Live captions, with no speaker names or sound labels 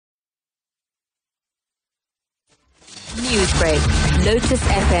Newsbreak, Lotus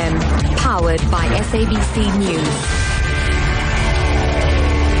FM, powered by SABC News.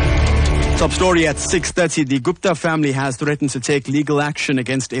 Top story at 6:30. The Gupta family has threatened to take legal action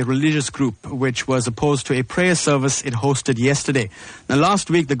against a religious group which was opposed to a prayer service it hosted yesterday. Now, last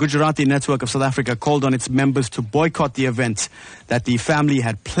week, the Gujarati Network of South Africa called on its members to boycott the event that the family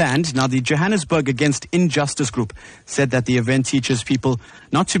had planned. Now, the Johannesburg Against Injustice group said that the event teaches people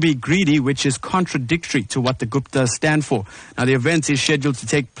not to be greedy, which is contradictory to what the Guptas stand for. Now, the event is scheduled to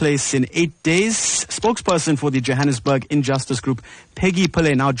take place in 8 days. Spokesperson for the Johannesburg Injustice group, Peggy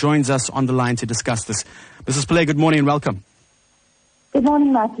Pillay, now joins us on the line to discuss this. Mrs. Pillay, good morning and welcome. Good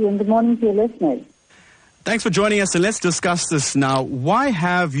morning, Matthew, and good morning to your listeners. Thanks for joining us, and let's discuss this now. Why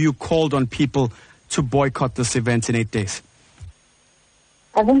have you called on people to boycott this event in 8 days?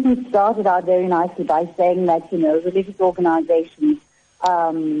 I think we started out very nicely by saying that, religious organizations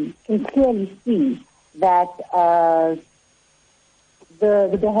can clearly see that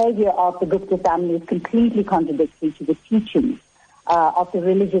the behavior of the Gupta family is completely contradictory to the teachings of the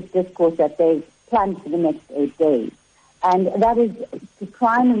religious discourse that they've planned for the next 8 days. And that is the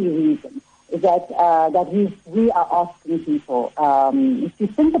primary reason is that we are asking people to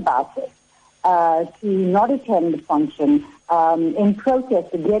think about this, to not attend the function in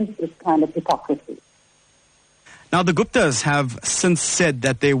protest against this kind of hypocrisy. Now, the Guptas have since said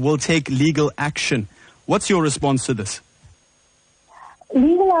that they will take legal action. What's your response to this?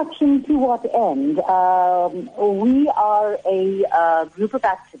 Legal action to what end? We are a group of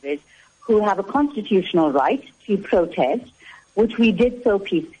activists who have a constitutional right to protest, which we did so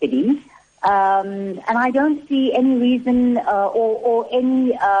peacefully. And I don't see any reason or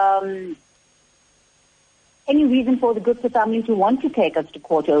any reason for the Gupta family to want to take us to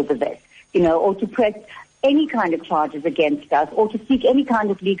court over this, or to press any kind of charges against us or to seek any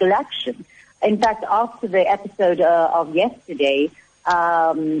kind of legal action. In fact, after the episode of yesterday,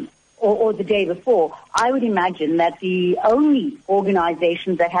 or the day before, I would imagine that the only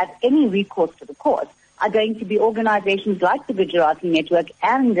organizations that have any recourse to the court are going to be organizations like the Gujarati Network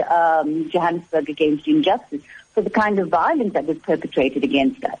and Johannesburg Against Injustice for the kind of violence that was perpetrated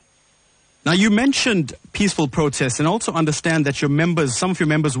against us. Now, you mentioned peaceful protests and also understand that some of your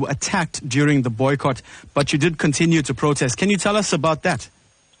members were attacked during the boycott, but you did continue to protest. Can you tell us about that?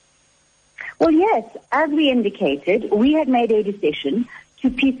 Well, yes, as we indicated, we had made a decision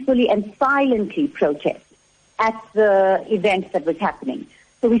to peacefully and silently protest at the event that was happening.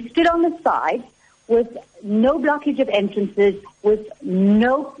 So we stood on the side with no blockage of entrances, with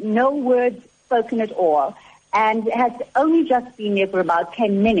no words spoken at all, and had only just been there for about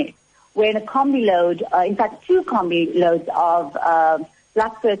 10 minutes, when a combi load, in fact, 2 combi loads of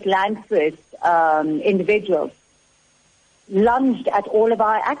Black First Land First individuals lunged at all of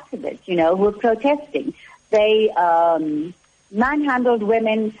our activists, who were protesting. They manhandled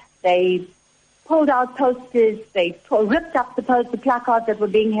women. They pulled out posters. They ripped up the placards that were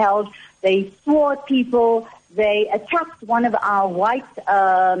being held. They swore at people. They attacked one of our white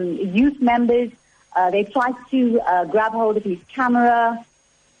youth members. They tried to grab hold of his camera.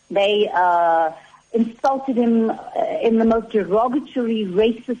 They insulted him in the most derogatory,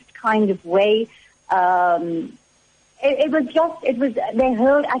 racist kind of way. They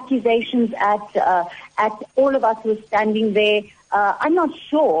hurled accusations at all of us who were standing there. I'm not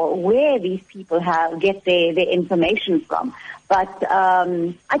sure where these people get their information from, but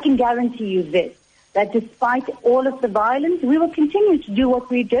I can guarantee you this, that despite all of the violence, we will continue to do what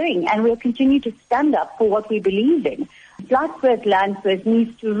we're doing, and we'll continue to stand up for what we believe in. Black First Land First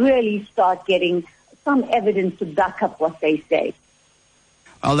needs to really start getting some evidence to back up what they say.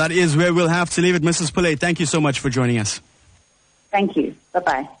 Well, that is where we'll have to leave it. Mrs. Pillay, thank you so much for joining us. Thank you.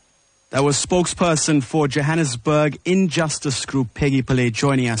 Bye-bye. That was spokesperson for Johannesburg Injustice Group, Peggy Pillay,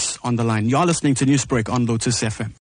 joining us on the line. You're listening to Newsbreak on Lotus FM.